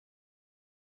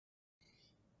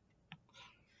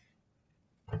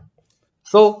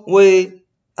So we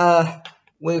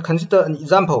consider an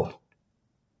example.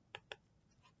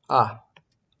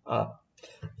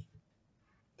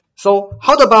 So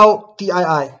how about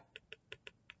DII?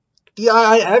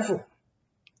 DIIF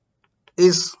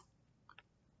is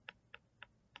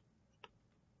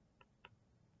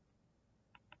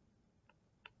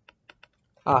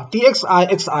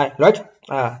DXIXI, right?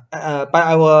 By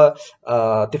our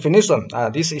definition,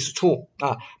 this is true.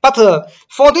 But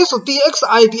for this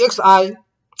DXI,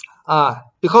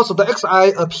 because the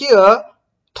XI appear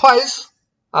twice,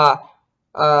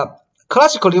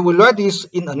 classically we write this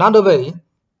in another way.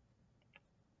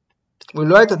 We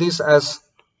write this as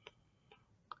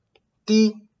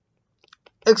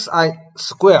DXI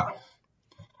square.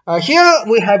 Here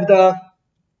we have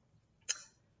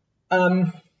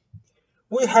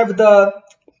the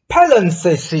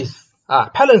parenthesis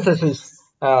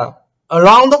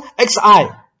around xi,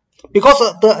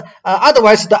 because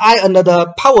otherwise the I and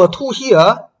the power 2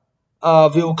 here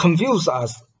will confuse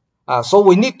us. So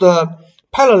we need the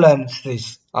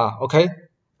parenthesis. Okay,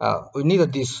 we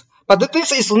need this, but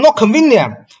this is not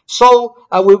convenient. So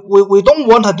we don't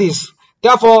want this.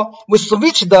 Therefore, we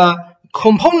switch the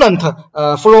component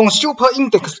from super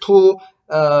index to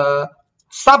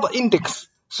sub index.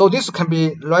 So this can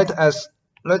be written as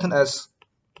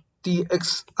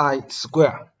DXI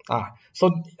square.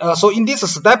 So in this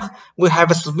step, we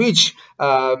have switched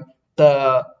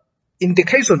the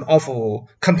indication of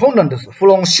components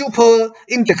from super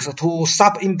index to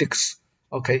sub index.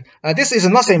 Okay, this is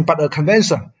nothing but a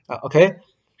convention. Okay,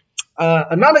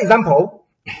 another example.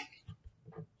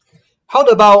 How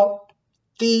about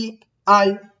DIGF?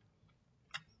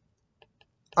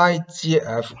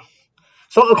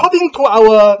 So according to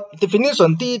our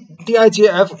definition,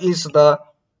 DIGF is the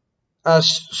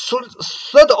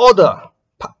third order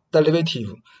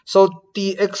derivative. So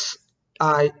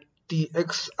DXI,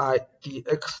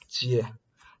 DXG.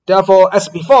 Therefore, as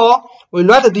before, we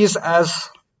write this as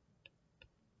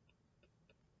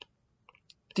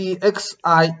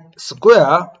DXI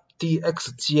square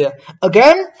DXG.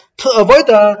 Again, to avoid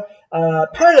the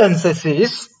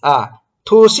parentheses,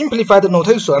 to simplify the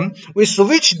notation, we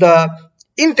switch the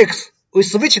index. We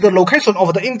switch the location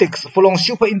of the index from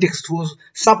super index to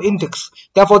sub index.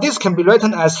 Therefore, this can be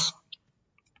written as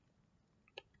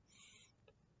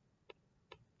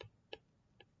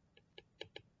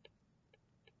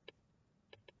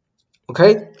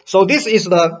okay. So this is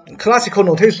the classical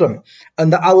notation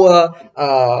and our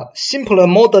simpler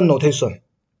modern notation.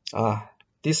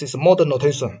 This is modern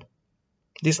notation.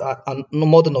 These are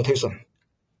modern notation.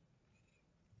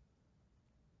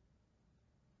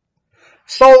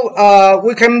 So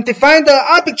we can define the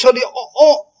arbitrarily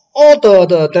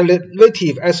ordered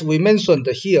derivative as we mentioned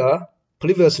here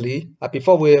previously.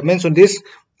 Before we mentioned this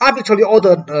arbitrarily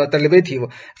ordered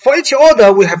derivative. For each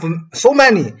order, we have so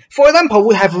many. For example,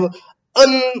 we have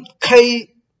nk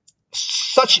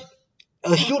such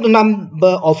a huge number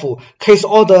of case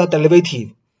order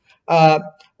derivative.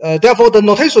 Therefore, the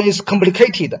notation is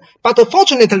complicated. But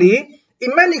fortunately,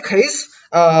 in many cases,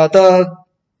 the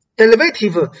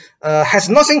derivative has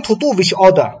nothing to do with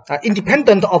order,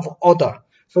 independent of order.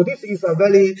 So this is a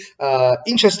very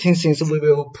interesting thing. So we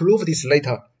will prove this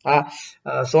later.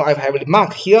 So I have a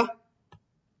remark here.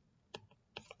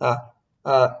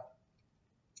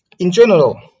 In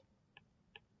general,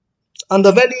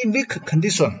 under very weak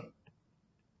condition,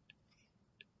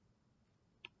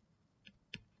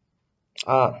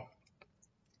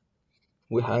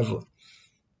 we have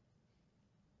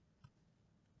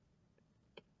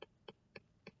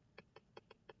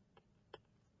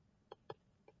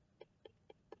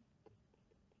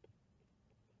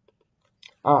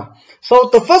so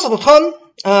the first term,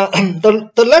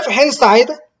 the left hand side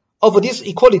of this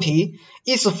equality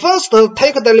is first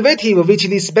take derivative with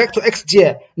respect to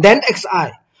xj, then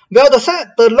xi. While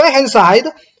the right hand side,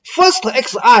 first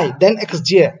xi, then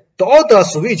xj. The order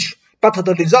switch, but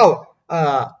the result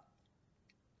are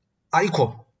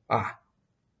equal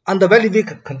under very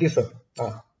weak condition.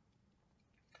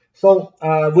 So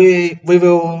we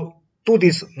will do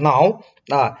this now.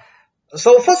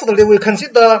 So firstly, we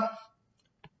consider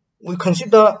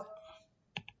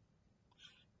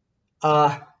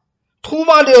two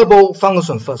variable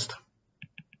function first.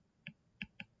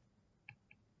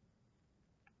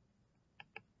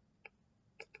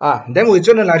 Then we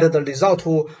generate the result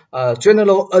to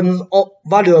general n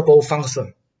variable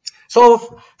function. So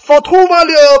for two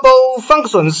variable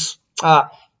functions,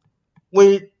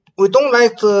 we don't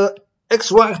write x1,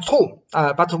 x2,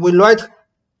 but we write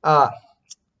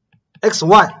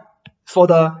xy for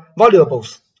the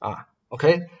variables.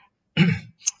 Okay.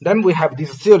 Then we have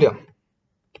this theorem.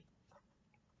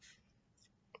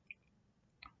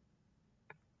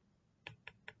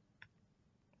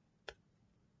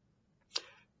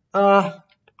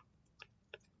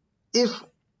 if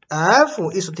f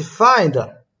is defined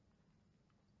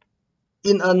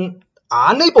in an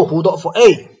R neighborhood of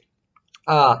A,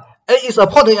 A is a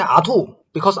point in R2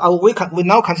 because we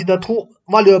now consider two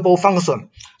variable function.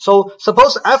 So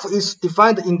suppose f is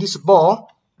defined in this ball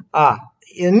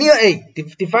near A,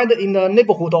 defined in the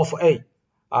neighborhood of A.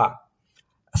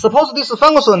 Suppose this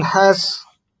function has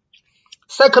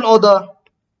second order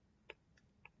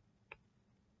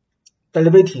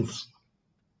derivatives.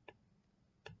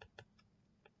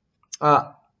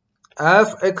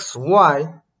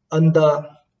 Fxy and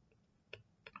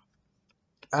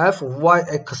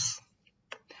Fyx.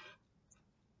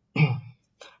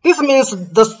 This means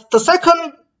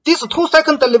these two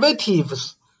second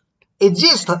derivatives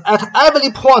exist at every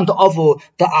point of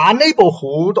the R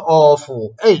neighborhood of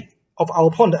A, of our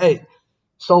point A.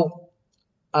 So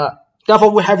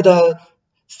therefore we have the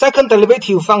second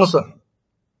derivative function.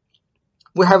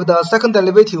 We have the second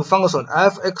derivative function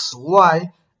fxy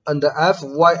and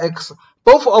fyx.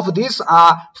 Both of these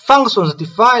are functions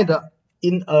defined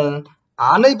in an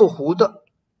R neighborhood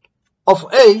of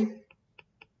A.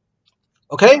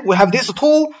 Okay, we have these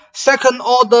two second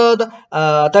ordered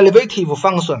derivative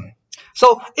function.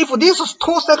 So if these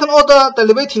two second order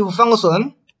derivative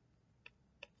function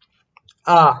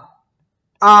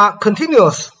are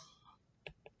continuous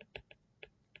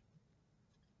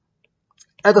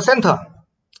at the center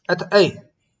at A,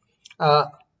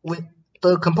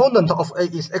 the component of A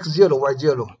is x0,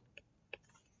 y0.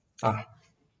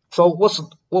 So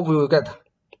what we will get?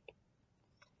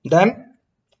 Then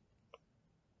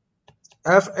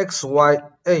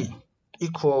fxya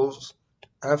equals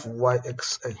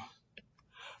fyxa.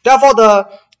 Therefore,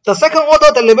 the second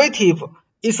order derivative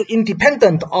is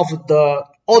independent of the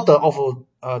order of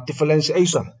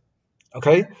differentiation.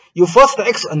 Okay, you first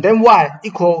x and then y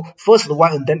equal first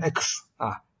y and then x.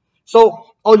 So,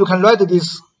 or you can write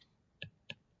this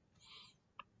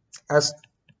as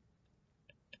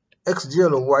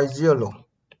x0, y0.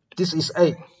 This is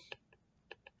A.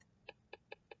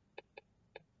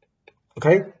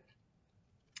 Okay,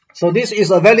 so this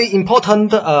is a very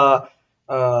important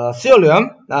theorem.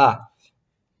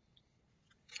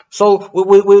 So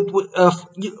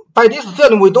by this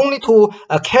theorem, we don't need to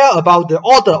care about the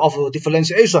order of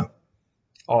differentiation.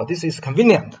 This is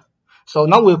convenient. So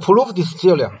now we prove this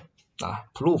theorem.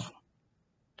 Prove.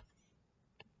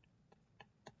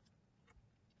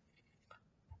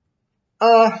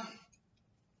 F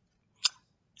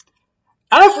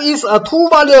is a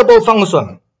two-variable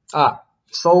function.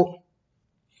 So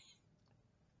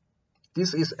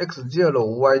this is x0,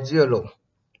 y0.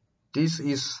 This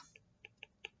is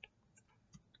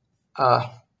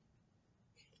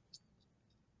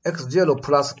x0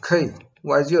 plus k,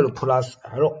 y0 plus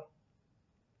l,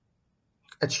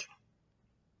 h.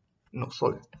 No,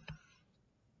 sorry.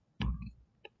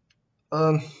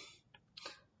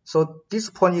 So this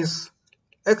point is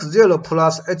x0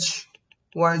 plus h,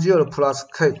 y0 plus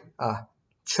k,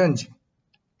 changing.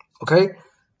 Okay,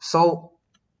 so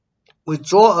we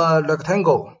draw a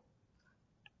rectangle.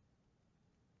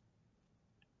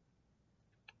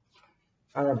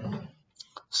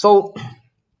 So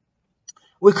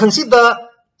we consider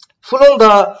from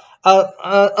the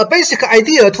a basic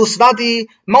idea to study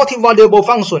multi-variable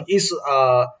function is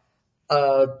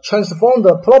transform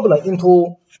the problem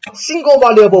into single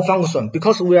variable function,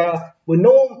 because we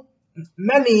know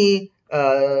many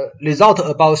results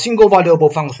about single variable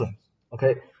function.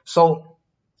 Okay, so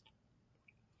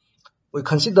we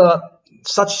consider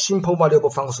such simple variable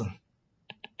function.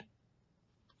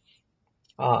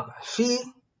 Phi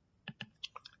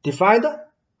defined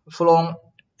from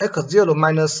x0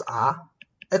 minus r,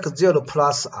 x0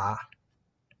 plus r.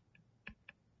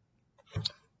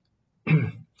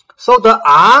 So the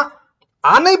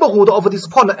R neighborhood of this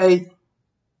point A,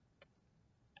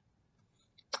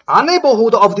 R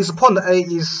neighborhood of this point A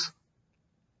is,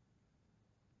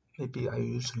 maybe I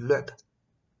use red.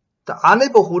 The R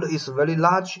neighborhood is very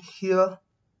large here.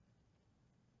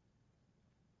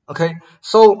 Okay,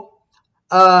 so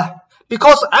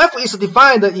because f is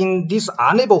defined in this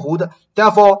R neighborhood,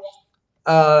 therefore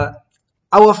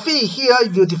our phi here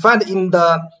will defined in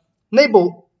the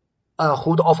neighborhood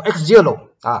of x0.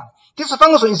 This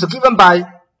function is given by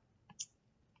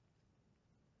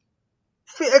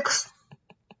phi x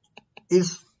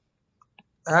is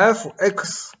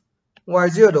fx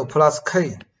y0 plus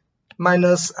k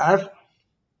minus f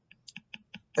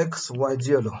x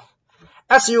y0.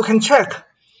 As you can check,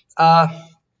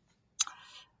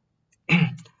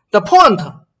 the point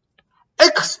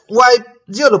x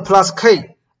y0 plus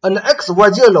k and x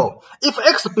y0, if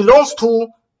x belongs to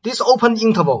this open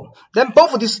interval. Then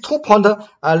both of these 2 points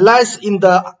lies in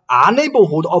the R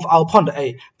neighborhood of our point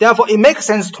A. Therefore, it makes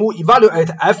sense to evaluate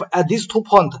f at these 2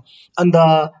 points and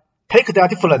take their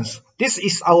difference. This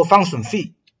is our function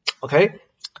phi. Okay,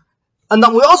 and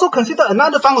we also consider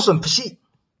another function psi,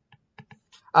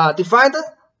 defined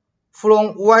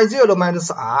from y0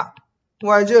 minus r,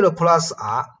 y0 plus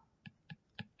r,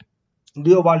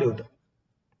 real valued.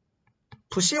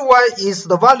 Psi y is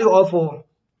the value of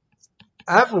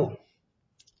f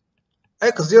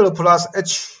x0 plus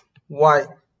h y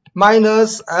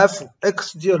minus f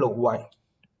x0 y.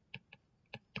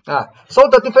 So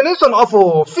the definition of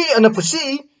phi and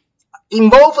psi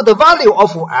involve the value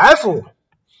of f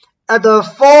at the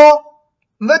 4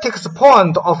 vertex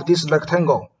point of this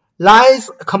rectangle lies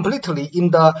completely in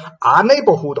the R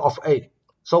neighborhood of A.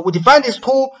 So we define these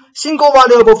 2 single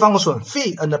variable functions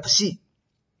phi and psi.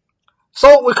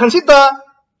 So we consider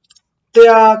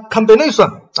their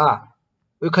combination.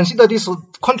 We consider this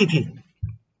quantity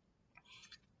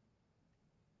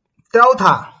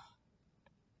delta.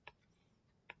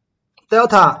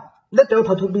 Let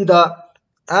delta to be the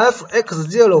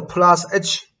fx0 plus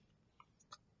h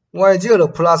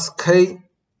y0 plus k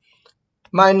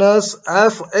minus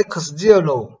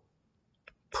fx0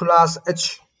 plus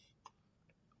h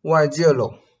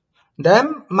y0,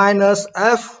 then minus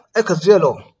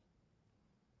fx0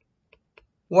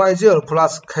 y0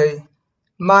 plus k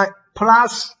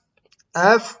plus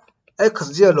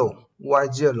fx0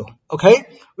 y0. Okay,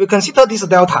 we consider this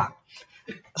delta.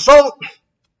 So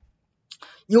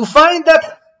you find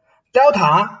that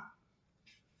delta,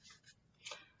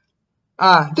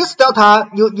 this delta,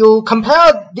 you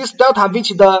compare this delta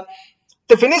with the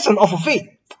definition of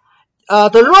phi.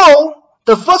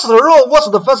 The first row, what's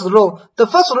the first row? The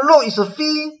first row is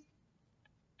phi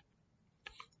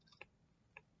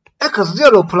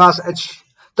x0 plus h.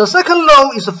 The second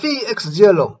row is phi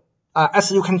x0.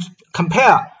 As you can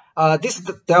compare this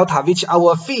delta with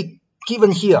our phi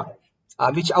given here,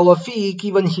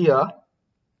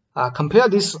 compare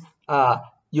this,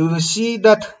 you will see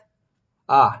that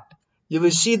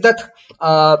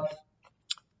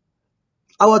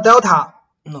our delta,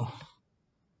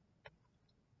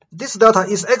 this delta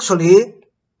is actually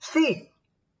phi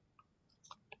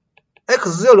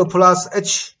x0 plus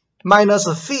h minus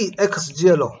phi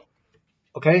x0.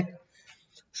 Okay,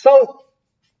 so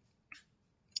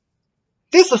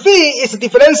this phi is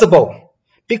differentiable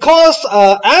because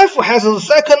f has a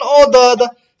second ordered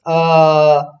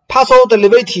partial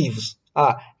derivatives.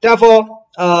 Therefore,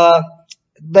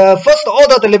 the first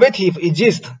order derivative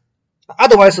exists.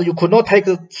 Otherwise, you could not take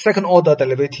a second order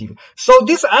derivative. So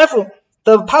this f,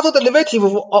 the partial derivative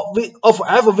of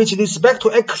f with respect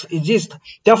to x exists.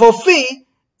 Therefore, phi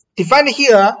defined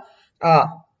here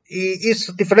is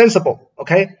differentiable.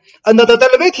 Okay, and the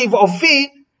derivative of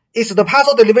phi is the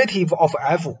partial derivative of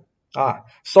f.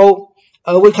 So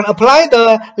we can apply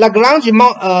the Lagrange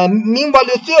mean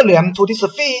value theorem to this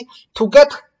phi to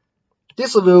get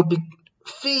this will be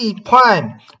phi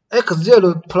prime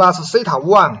x0 plus theta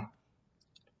 1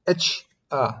 h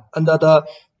under the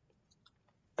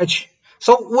h.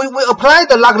 So we apply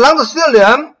the Lagrange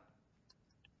theorem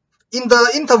in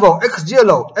the interval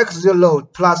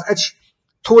x0 plus h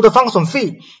to the function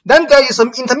phi. Then there is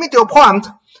some intermediate point.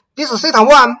 This theta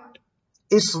 1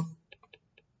 is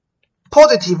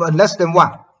positive and less than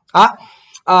 1.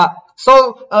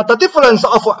 So the difference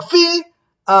of phi,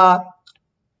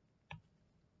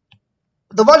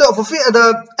 the value of phi at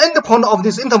the end point of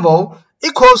this interval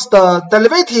equals the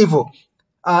derivative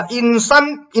in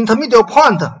some intermediate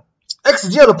point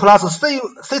x0 plus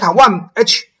theta 1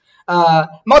 h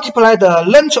multiply the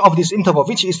length of this interval,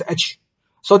 which is h.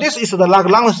 So this is the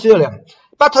Lagrange theorem.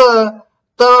 But the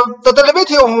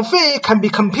derivative of phi can be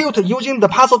computed using the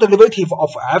partial derivative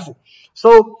of f.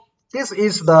 So this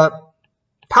is the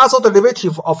partial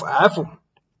derivative of f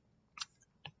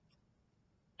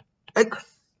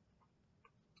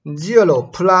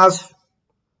x0 plus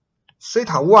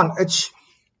theta 1 h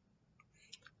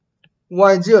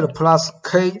y0 plus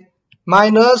k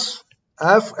minus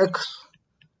fx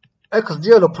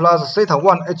x0 plus theta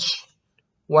 1 h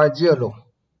y0.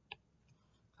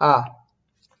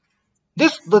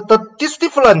 This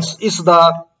difference is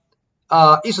the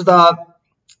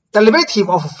derivative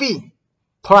of phi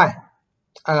prime.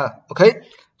 Okay,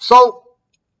 so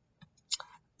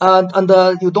and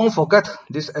you don't forget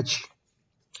this h.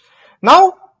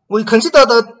 Now we consider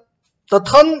the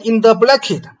term in the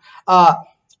bracket.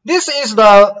 This is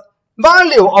the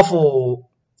value of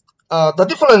the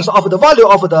difference of the value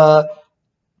of the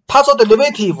partial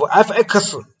derivative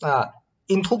fx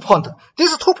in 2 points.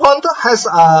 This 2 point has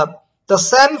the the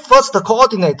same first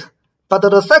coordinate, but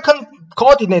the second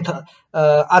coordinate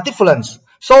are different.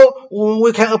 So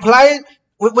we can apply,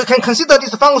 we can consider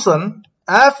this function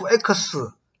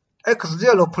f(x)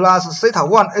 x0 plus theta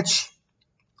 1 h.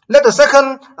 Let the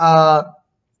second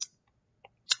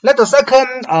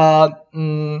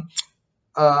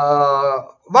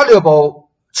variable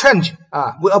change.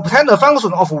 We obtain the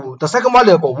function of the second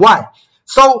variable y.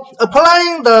 So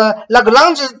applying the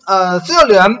Lagrange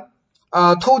theorem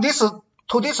to this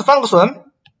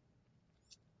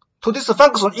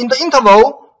function in the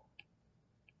interval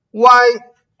y,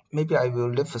 maybe I will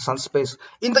leave some space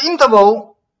in the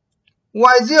interval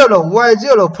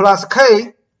y0 plus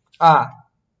k.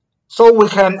 So we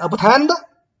can obtain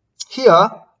here,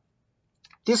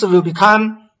 this will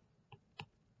become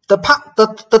the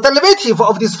derivative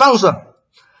of this function.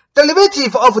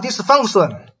 Derivative of this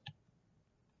function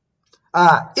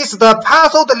is the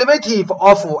partial derivative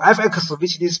of fx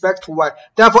with respect to y.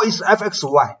 Therefore, it's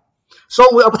fxy. So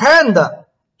we obtained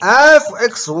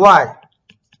fxy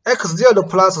x0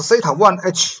 plus theta 1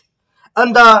 h,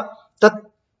 and the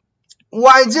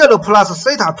y0 plus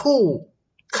theta 2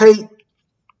 k,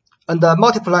 and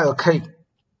multiply a k.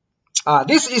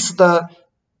 This is the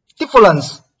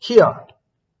difference here.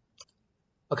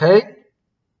 Okay,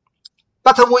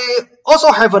 but we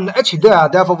also have an h there,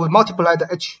 therefore we multiply the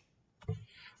h.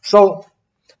 So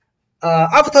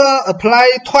after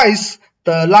apply twice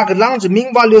the Lagrange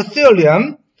mean value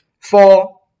theorem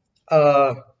for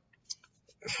our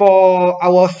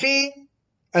phi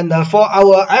and for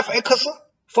our fx,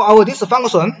 for our this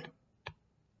function,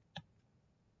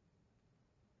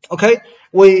 okay,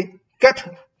 we get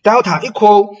delta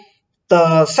equal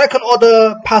the second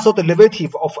order partial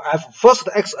derivative of f, first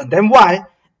x and then y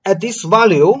at this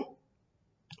value,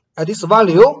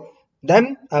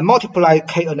 then multiply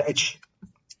k and h.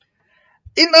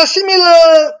 In a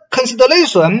similar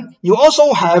consideration, you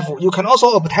can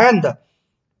also obtain the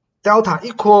delta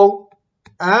equal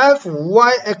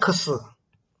fyx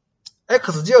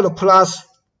x0 plus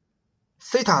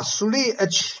theta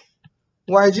 3h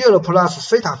y0 plus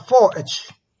theta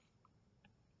 4h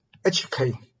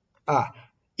hk.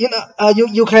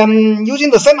 You can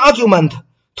using the same argument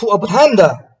to obtain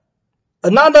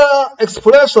another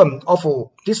expression of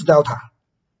this delta.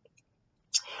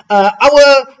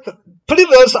 Our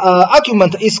previous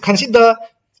argument is consider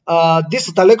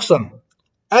this direction,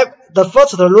 the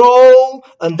first row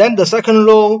and then the second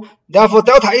row. Therefore,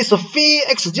 delta is phi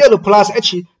x0 plus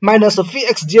h minus phi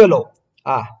x0.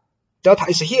 Delta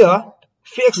is here,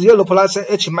 phi x0 plus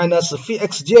h minus phi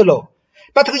x0.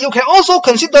 But you can also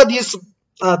consider this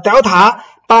delta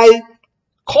by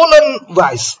column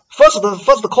wise. First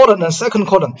column and second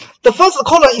column. The first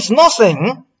column is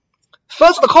nothing.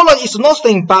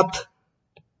 But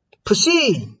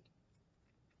psi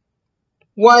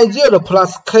y0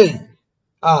 plus k.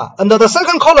 And the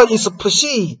second column is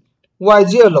psi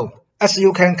y0. As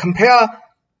you can compare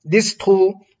this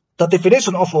to the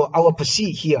definition of our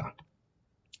psi here.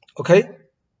 Okay,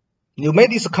 you make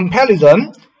this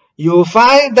comparison. You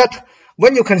find that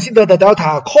when you consider the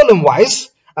delta column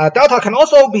wise, delta can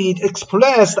also be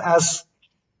expressed as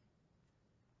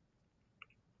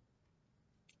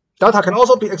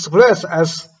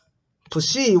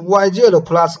psi y0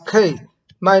 plus k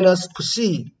minus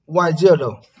psi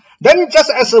y0. Then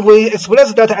just as we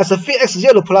express that as phi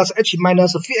x0 plus h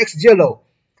minus phi x0,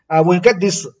 we get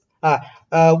this.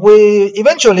 We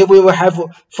eventually will have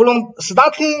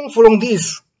starting from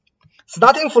this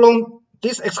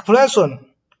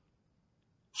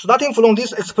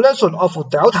expression of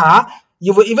delta,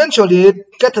 you will eventually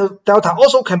get delta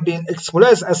also can be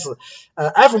expressed as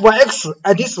fyx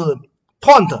at this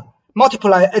point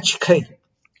multiply hk.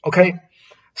 Okay,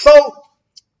 so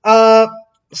they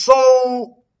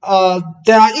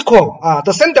are equal.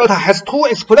 The same delta has two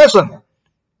expressions.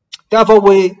 Therefore,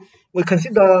 we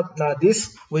consider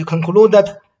this. We conclude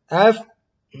that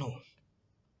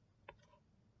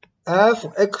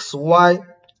fxy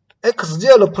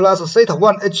x0 plus theta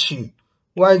 1h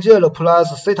y0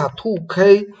 plus theta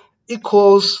 2k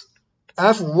equals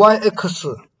fyx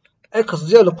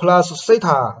x0 plus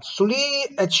theta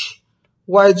 3h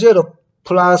y0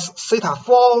 plus theta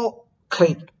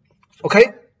 4k.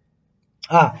 Okay.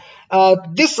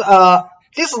 This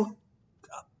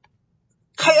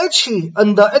kh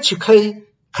and the hk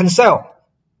cancel.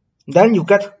 Then you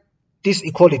get this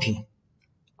equality.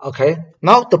 Okay.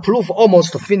 Now the proof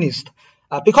almost finished.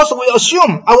 Because we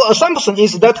assume, our assumption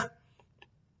is that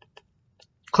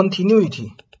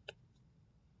continuity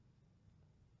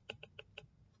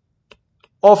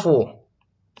of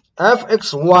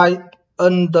fxy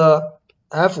and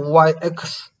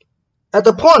fyx at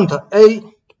the point A,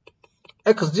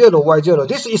 x0, y0.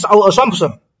 This is our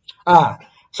assumption.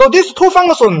 So these two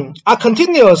functions are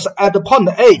continuous at the point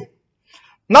A.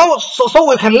 Now, so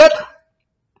we can let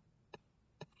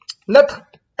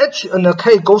h and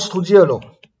k goes to 0.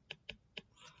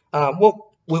 What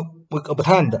we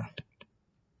obtained.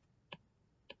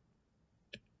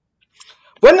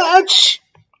 When h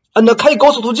and k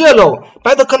goes to 0,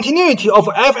 by the continuity of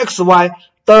fxy,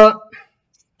 the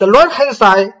right hand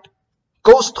side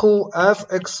goes to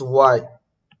fxy,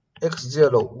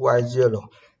 x0, y0.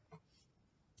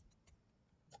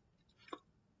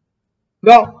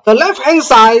 Well, the left hand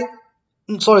side,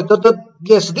 sorry,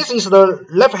 yes, this is the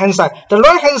left hand side. The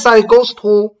right hand side goes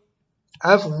to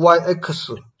fyx,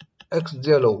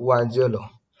 x0, y0.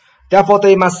 Therefore,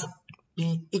 they must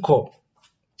be equal.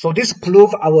 So this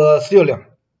proves our theorem.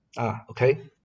 Okay.